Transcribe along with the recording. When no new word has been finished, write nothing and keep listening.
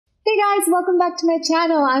guys, welcome back to my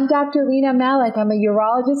channel. I'm Dr. Rena, Malik. I'm a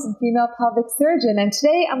urologist and female pelvic surgeon, and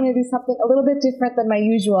today I'm going to do something a little bit different than my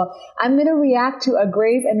usual. I'm going to react to a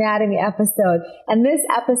Grey's Anatomy episode, and this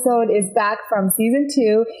episode is back from season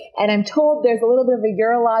 2, and I'm told there's a little bit of a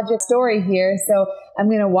urologic story here, so I'm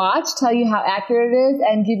going to watch, tell you how accurate it is,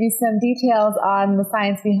 and give you some details on the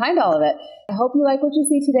science behind all of it. I hope you like what you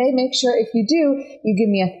see today. Make sure if you do, you give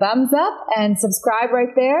me a thumbs up and subscribe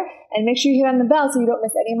right there. And make sure you hit on the bell so you don't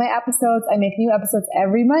miss any of my episodes. I make new episodes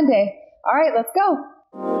every Monday. All right, let's go.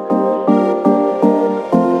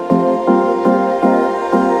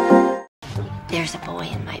 There's a boy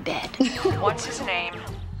in my bed. What's his name?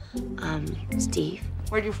 Steve.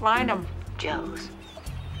 Where'd you find him? Joe's.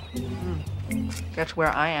 Guess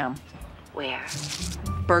where I am. Where?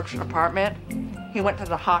 Burke's apartment. He went to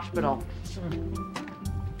the hospital.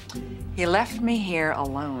 He left me here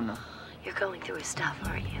alone. You're going through his stuff,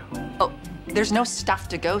 aren't you? Oh, there's no stuff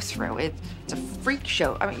to go through. It's a freak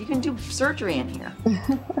show. I mean, you can do surgery in here.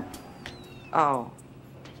 Oh.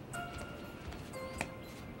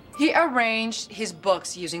 He arranged his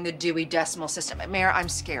books using the Dewey Decimal System. Mayor, I'm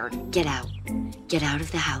scared. Get out. Get out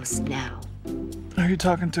of the house now. Who are you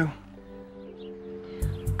talking to?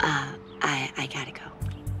 I gotta go.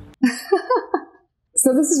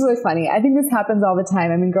 So this is really funny. I think this happens all the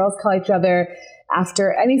time. I mean, girls call each other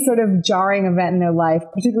after any sort of jarring event in their life,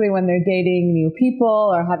 particularly when they're dating new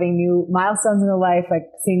people or having new milestones in their life, like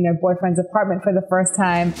seeing their boyfriend's apartment for the first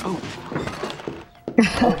time. Oh,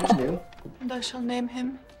 he's new. And I shall name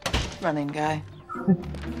him Running Guy.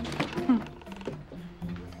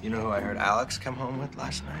 You know who I heard Alex come home with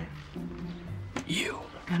last night? You.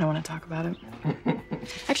 I don't want to talk about it.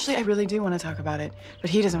 Actually, I really do want to talk about it, but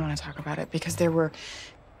he doesn't want to talk about it because there were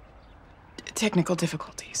technical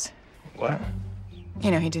difficulties. What?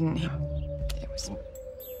 You know, it was...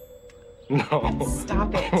 No.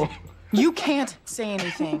 Stop it. You can't say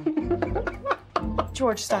anything.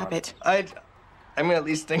 George, stop it. I'm gonna at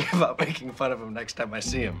least think about making fun of him next time I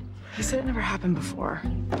see him. He said it never happened before.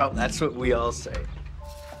 Oh, that's what we all say.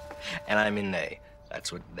 And I mean they.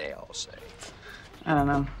 That's what they all say. I don't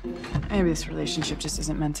know. Maybe this relationship just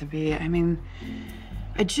isn't meant to be. I mean,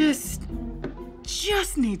 I just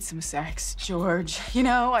need some sex, George. You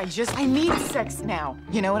know, I need sex now.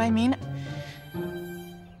 You know what I mean?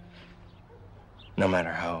 No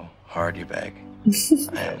matter how hard you beg,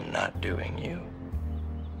 I am not doing you.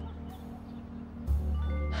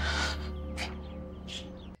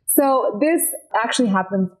 So this actually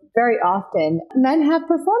happens very often. Men have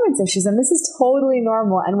performance issues, and this is totally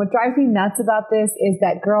normal. And what drives me nuts about this is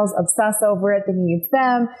that girls obsess over it, thinking it's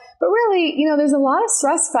them. But really, you know, there's a lot of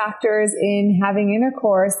stress factors in having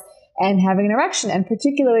intercourse and having an erection. And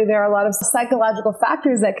particularly, there are a lot of psychological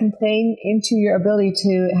factors that can play into your ability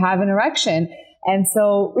to have an erection. And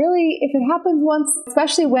so really, if it happens once,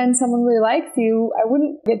 especially when someone really likes you, I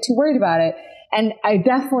wouldn't get too worried about it. And I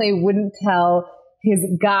definitely wouldn't tell his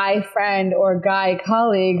guy friend or guy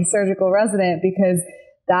colleague, surgical resident, because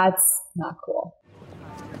that's not cool.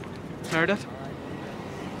 Meredith?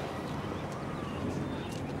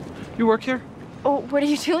 You work here? Oh, what are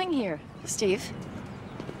you doing here, Steve?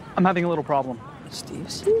 I'm having a little problem. Steve?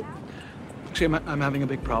 Actually, I'm having a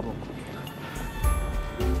big problem.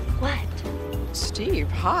 What? Steve,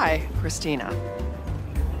 hi, Christina.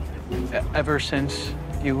 Ever since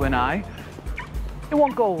you and I, it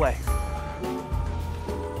won't go away.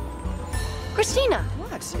 Christina!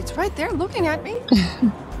 What? It's right there looking at me.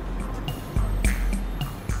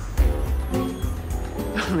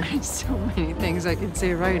 There's so many things I can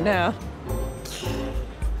say right now.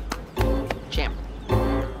 Jam.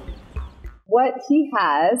 What he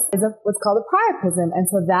has is what's called a priapism, and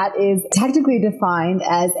so that is technically defined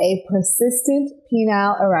as a persistent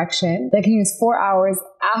penile erection that can use 4 hours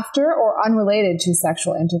after or unrelated to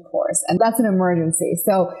sexual intercourse, and that's an emergency.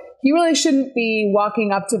 So he really shouldn't be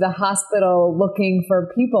walking up to the hospital looking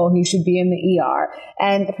for people. He should be in the ER.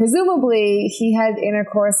 And presumably, he had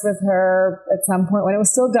intercourse with her at some point when it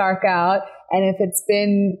was still dark out. And if it's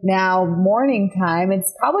been now morning time,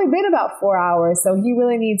 it's probably been about 4 hours. So he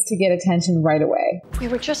really needs to get attention right away. We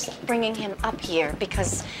were just bringing him up here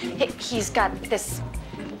because he's got this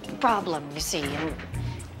problem, you see, and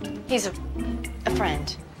he's a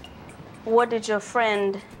friend. What did your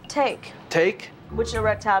friend take? Take? Which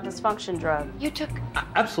erectile dysfunction drug? You took...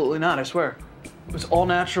 Absolutely not, I swear. It was all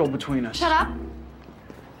natural between us. Shut up.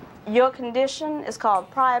 Your condition is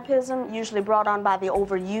called priapism, usually brought on by the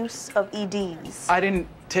overuse of EDs. I didn't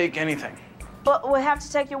take anything. But we'll have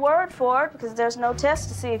to take your word for it because there's no test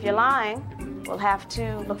to see if you're lying. We'll have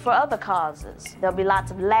to look for other causes. There'll be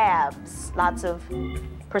lots of labs, lots of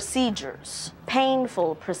procedures,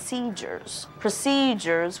 painful procedures,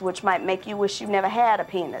 procedures which might make you wish you never had a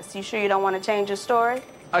penis. You sure you don't want to change your story?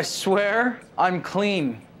 I swear I'm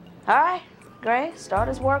clean. All right, Gray, start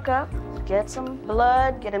his workup. Get some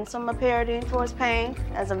blood, get him some aperitif for his pain.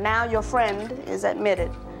 As of now, your friend is admitted.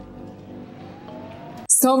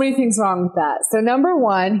 So many things wrong with that. So number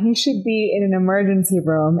one, he should be in an emergency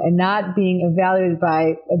room and not being evaluated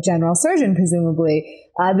by a general surgeon, presumably.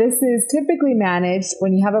 This is typically managed,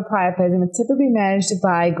 when you have a priapism, it's typically managed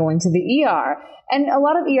by going to the ER. And a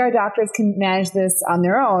lot of ER doctors can manage this on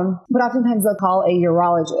their own, but oftentimes they'll call a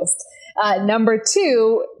urologist. Number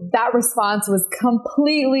two, that response was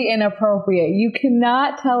completely inappropriate. You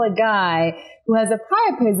cannot tell a guy who has a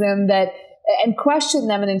priapism and question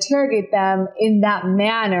them and interrogate them in that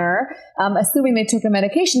manner, assuming they took a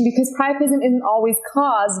medication, because priapism isn't always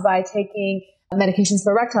caused by taking medications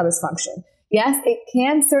for erectile dysfunction. Yes, it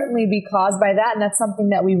can certainly be caused by that, and that's something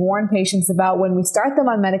that we warn patients about when we start them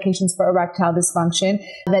on medications for erectile dysfunction,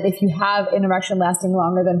 that if you have an erection lasting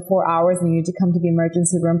longer than 4 hours, then you need to come to the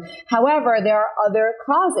emergency room. However, there are other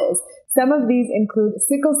causes. Some of these include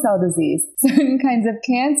sickle cell disease. Certain kinds of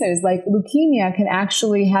cancers, like leukemia, can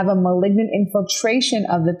actually have a malignant infiltration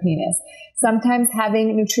of the penis. Sometimes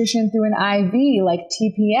having nutrition through an IV, like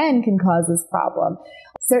TPN, can cause this problem.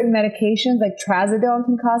 Certain medications, like trazodone,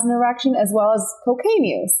 can cause an erection, as well as cocaine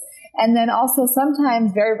use. And then also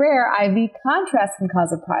sometimes, very rare, IV contrast can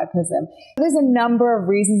cause a priapism. There's a number of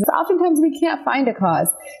reasons. Oftentimes we can't find a cause.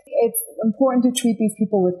 It's important to treat these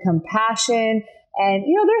people with compassion. And,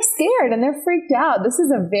 they're scared and they're freaked out. This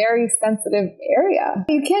is a very sensitive area.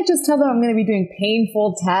 You can't just tell them I'm going to be doing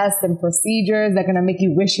painful tests and procedures that are going to make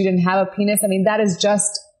you wish you didn't have a penis. I mean, that is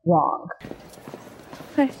just wrong.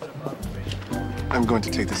 Hey. I'm going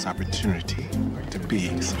to take this opportunity to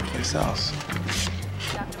be someplace else.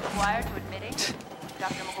 Dr. McGuire to admitting.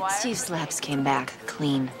 Dr. McGuire. Steve's labs came back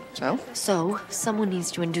clean. So, someone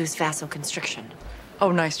needs to induce vasoconstriction.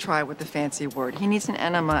 Oh, nice try with the fancy word. He needs an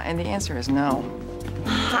enema, and the answer is no.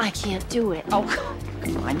 I can't do it. Oh,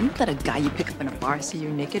 come on. You let a guy you pick up in a bar see you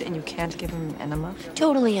naked, and you can't give him an enema?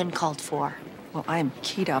 Totally uncalled for. Well, I am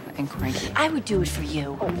keyed up and cranky. I would do it for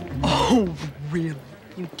you. Oh, really?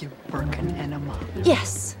 You'd give Burke an enema?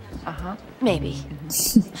 Yes. Uh-huh. Maybe.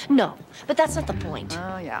 No, but that's not the point.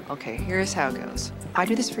 Oh, yeah. Okay, here's how it goes. I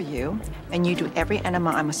do this for you, and you do every enema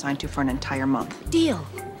I'm assigned to for an entire month. Deal.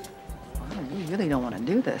 You really don't want to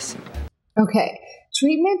do this. Okay,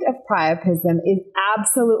 treatment of priapism is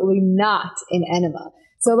absolutely not an enema.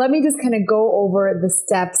 So let me just kind of go over the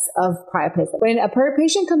steps of priapism. When a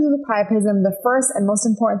patient comes with a priapism, the first and most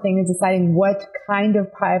important thing is deciding what kind of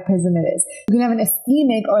priapism it is. You can have an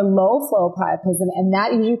ischemic or low flow priapism, and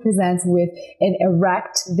that usually presents with an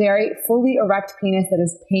erect, very fully erect penis that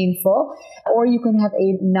is painful. Or you can have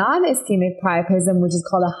a non-ischemic priapism, which is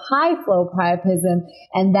called a high flow priapism,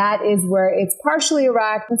 and that is where it's partially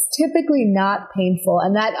erect. It's typically not painful,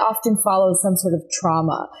 and that often follows some sort of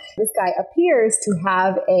trauma. This guy appears to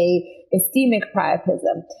have a ischemic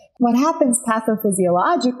priapism. What happens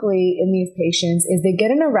pathophysiologically in these patients is they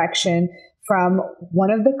get an erection from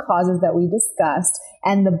one of the causes that we discussed,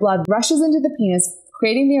 and the blood rushes into the penis,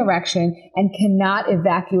 creating the erection, and cannot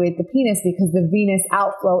evacuate the penis because the venous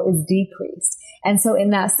outflow is decreased. And so in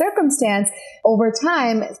that circumstance, over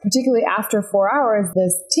time, particularly after 4 hours,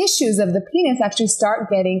 the tissues of the penis actually start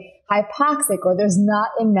getting hypoxic, or there's not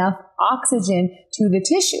enough oxygen to the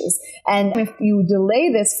tissues. And if you delay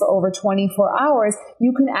this for over 24 hours,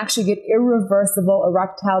 you can actually get irreversible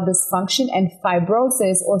erectile dysfunction and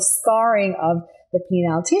fibrosis, or scarring of the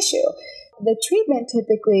penile tissue. The treatment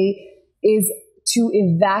typically is to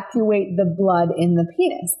evacuate the blood in the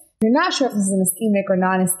penis. If you're not sure if this is an ischemic or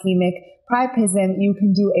non-ischemic priapism, you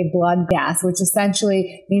can do a blood gas, which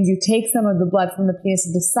essentially means you take some of the blood from the penis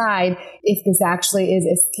to decide if this actually is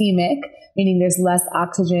ischemic, meaning there's less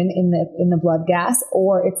oxygen in the blood gas,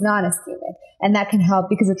 or it's non-ischemic. And that can help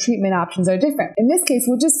because the treatment options are different. In this case,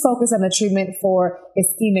 we'll just focus on the treatment for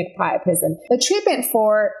ischemic priapism. The treatment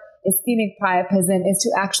for ischemic priapism is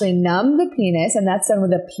to actually numb the penis, and that's done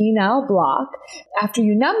with a penile block. After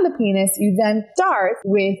you numb the penis, you then start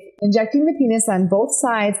with injecting the penis on both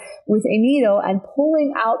sides with a needle and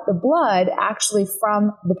pulling out the blood actually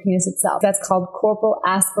from the penis itself. That's called corporal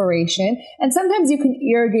aspiration. And sometimes you can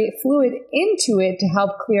irrigate fluid into it to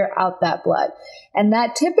help clear out that blood. And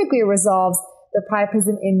that typically resolves the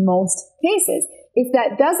priapism in most cases. If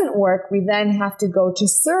that doesn't work, we then have to go to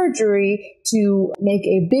surgery to make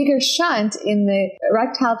a bigger shunt in the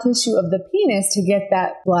erectile tissue of the penis to get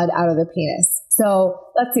that blood out of the penis. So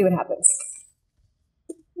let's see what happens.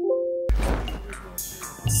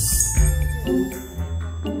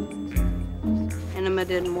 enema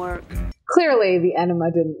didn't work. Clearly, the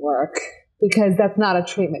enema didn't work because that's not a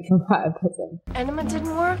treatment for priapism. Enema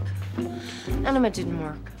didn't work? Enema didn't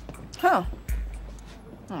work. Oh.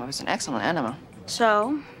 Oh, it was an excellent enema.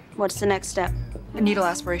 So, what's the next step? A needle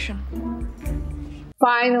aspiration.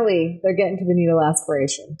 Finally, they're getting to the needle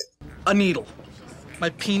aspiration. A needle. My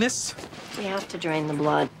penis? We have to drain the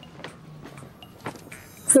blood.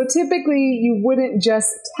 So typically, you wouldn't just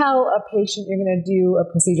tell a patient you're going to do a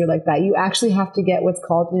procedure like that. You actually have to get what's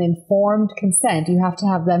called an informed consent. You have to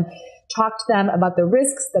have them talk to them about the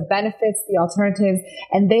risks, the benefits, the alternatives,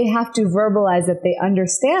 and they have to verbalize that they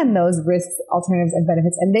understand those risks, alternatives, and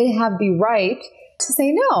benefits, and they have the right to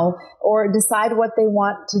say no or decide what they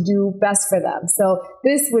want to do best for them. So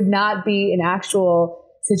this would not be an actual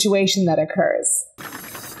situation that occurs.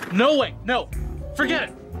 No way, no. Forget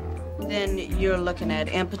it. Then you're looking at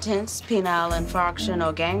impotence, penile infarction,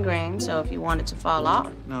 or gangrene, so if you want it to fall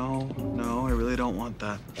off. No, I really don't want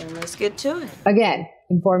that. Then let's get to it. Again,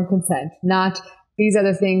 informed consent, not these are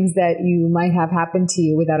the things that you might have happened to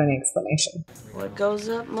you without any explanation. What goes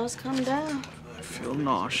up must come down. I feel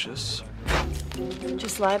nauseous.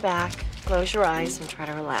 Just lie back, close your eyes, and try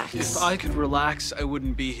to relax. If I could relax, I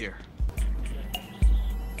wouldn't be here.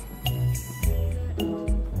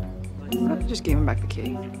 I just gave him back the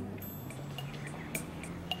key.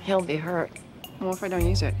 He'll be hurt. What if I don't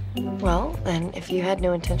use it? Well, then, if you had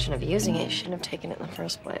no intention of using it, you shouldn't have taken it in the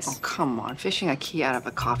first place. Oh, come on. Fishing a key out of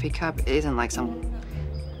a coffee cup isn't like some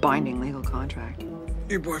binding legal contract.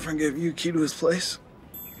 Your boyfriend gave you a key to his place?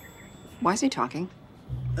 Why is he talking?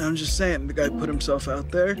 I'm just saying, the guy put himself out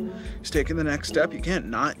there. He's taking the next step. You can't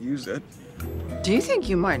not use it. Do you think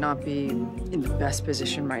you might not be in the best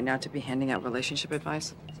position right now to be handing out relationship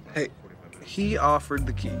advice? Hey, he offered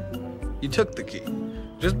the key. You took the key.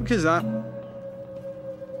 Just because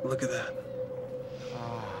Look at that.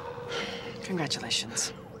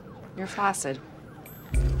 Congratulations. You're flaccid.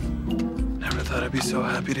 Never thought I'd be so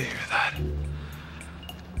happy to hear that.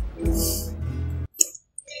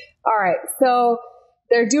 All right, so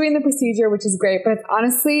they're doing the procedure, which is great, but it's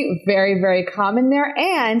honestly very, very common there.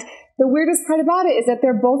 And the weirdest part about it is that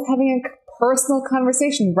they're both having a personal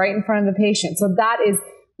conversation right in front of the patient. So that is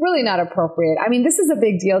really not appropriate. I mean, this is a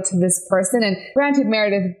big deal to this person. And granted,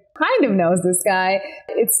 Meredith kind of knows this guy.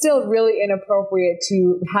 It's still really inappropriate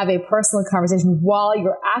to have a personal conversation while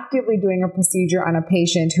you're actively doing a procedure on a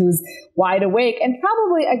patient who's wide awake and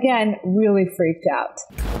probably, again, really freaked out.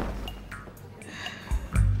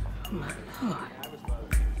 Oh my God.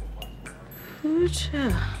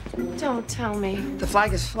 Don't tell me. The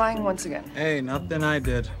flag is flying once again. Hey, nothing I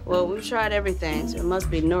did. Well, we've tried everything, so it must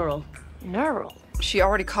be neural. Neural? She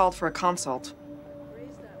already called for a consult.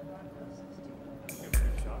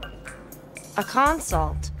 A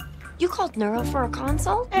consult? You called Neuro for a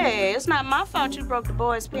consult? Hey, it's not my fault you broke the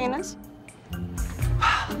boy's penis.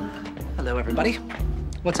 Hello, everybody.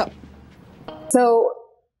 What's up? So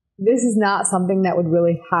this is not something that would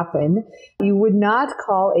really happen. You would not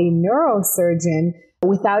call a neurosurgeon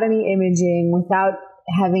without any imaging, without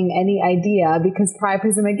having any idea, because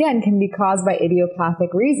priapism, again, can be caused by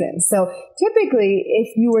idiopathic reasons. So typically,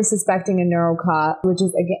 if you were suspecting a neurocog, which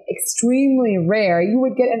is, again, extremely rare, you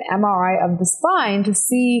would get an MRI of the spine to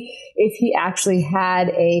see if he actually had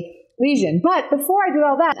a lesion. But before I did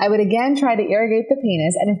all that, I would again try to irrigate the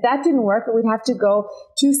penis. And if that didn't work, we'd have to go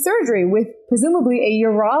to surgery with presumably a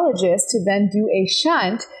urologist to then do a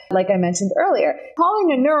shunt, like I mentioned earlier.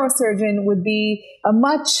 Calling a neurosurgeon would be a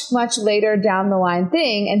much, much later down the line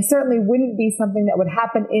thing, and certainly wouldn't be something that would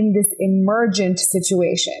happen in this emergent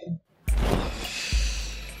situation.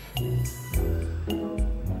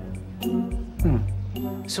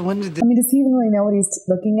 So when did I mean, does he even really know what he's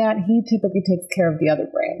looking at? He typically takes care of the other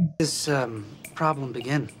brain. this problem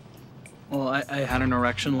begin? Well, I had an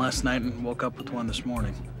erection last night and woke up with one this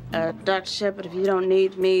morning. Dr. Shepard, if you don't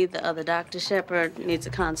need me, the other Dr. Shepard needs a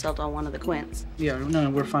consult on one of the Quints. Yeah, no,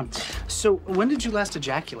 we're fine. So when did you last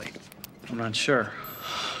ejaculate? I'm not sure.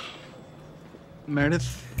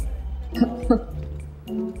 Meredith?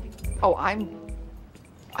 Oh, I'm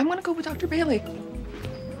gonna go with Dr. Bailey.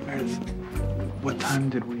 Meredith, what time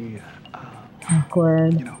did we,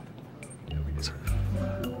 Awkward. sort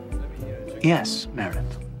of... Yes,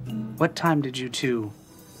 Meredith. What time did you two?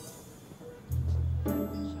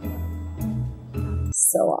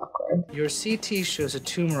 So awkward. Your CT shows a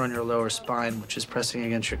tumor on your lower spine, which is pressing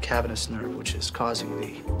against your cavernous nerve, which is causing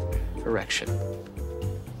the erection.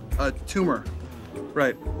 A tumor.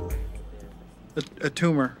 Right. A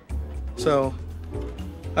tumor. So,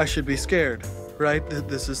 I should be scared, right?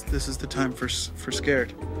 This is the time for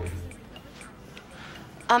scared.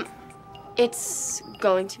 It's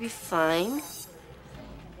going to be fine.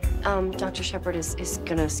 Dr. Shepard is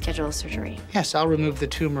gonna schedule a surgery. Yes, I'll remove the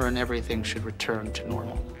tumor and everything should return to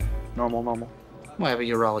normal. Normal. Well, I have a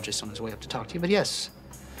urologist on his way up to talk to you, but yes.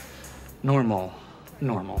 Normal.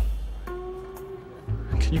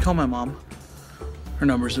 Can you call my mom? Her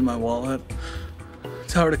number's in my wallet.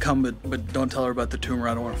 Tell her to come, but don't tell her about the tumor.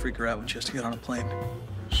 I don't want to freak her out when she has to get on a plane.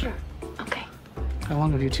 Sure. Okay. How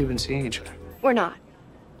long have you two been seeing each other? We're not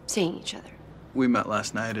seeing each other. We met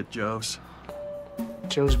last night at Joe's.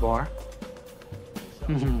 Joe's bar?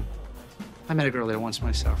 Mm-hmm. I met a girl there once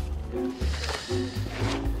myself.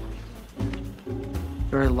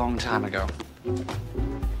 Very long time ago.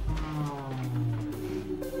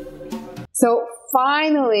 So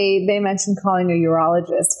finally, they mentioned calling a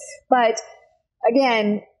urologist. But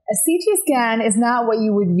again, a CT scan is not what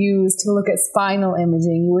you would use to look at spinal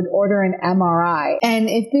imaging. You would order an MRI. And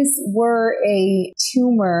if this were a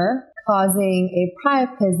tumor causing a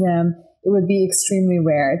priapism, it would be extremely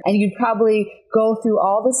rare. And you'd probably go through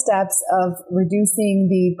all the steps of reducing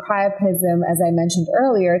the priapism, as I mentioned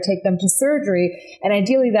earlier, take them to surgery, and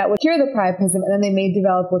ideally that would cure the priapism, and then they may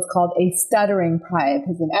develop what's called a stuttering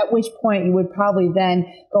priapism, at which point you would probably then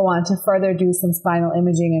go on to further do some spinal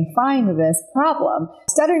imaging and find this problem.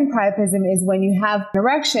 Stuttering priapism is when you have an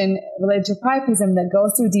erection related to priapism that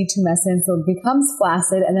goes through detumescence, so it becomes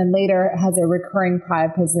flaccid, and then later has a recurring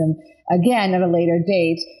priapism again at a later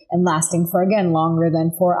date and lasting for, again, longer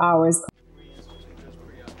than 4 hours.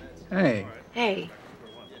 Hey. Hey.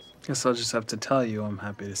 Guess I'll just have to tell you I'm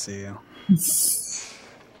happy to see you.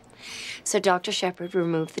 So Dr. Shepard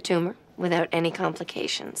removed the tumor without any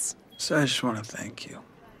complications. So I just want to thank you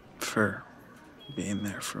for being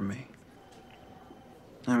there for me.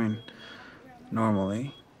 I mean,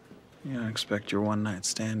 normally, you don't expect your one-night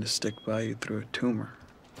stand to stick by you through a tumor.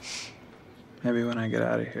 Maybe when I get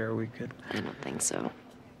out of here, we could... I don't think so.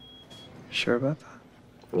 Sure about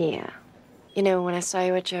that? Yeah. You know, when I saw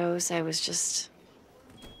you at Joe's, I was just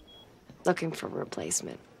looking for a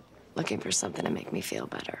replacement. Looking for something to make me feel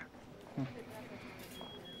better.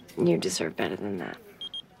 You deserve better than that.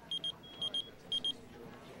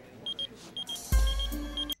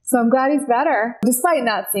 So I'm glad he's better. Despite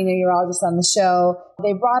not seeing a urologist on the show,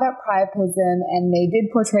 they brought up priapism and they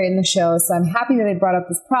did portray it in the show. So I'm happy that they brought up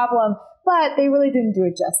this problem, but they really didn't do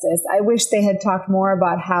it justice. I wish they had talked more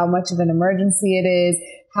about how much of an emergency it is,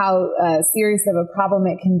 how serious of a problem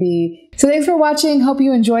it can be. So thanks for watching. Hope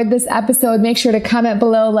you enjoyed this episode. Make sure to comment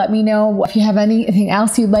below. Let me know if you have anything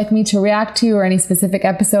else you'd like me to react to or any specific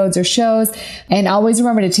episodes or shows. And always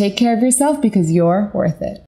remember to take care of yourself because you're worth it.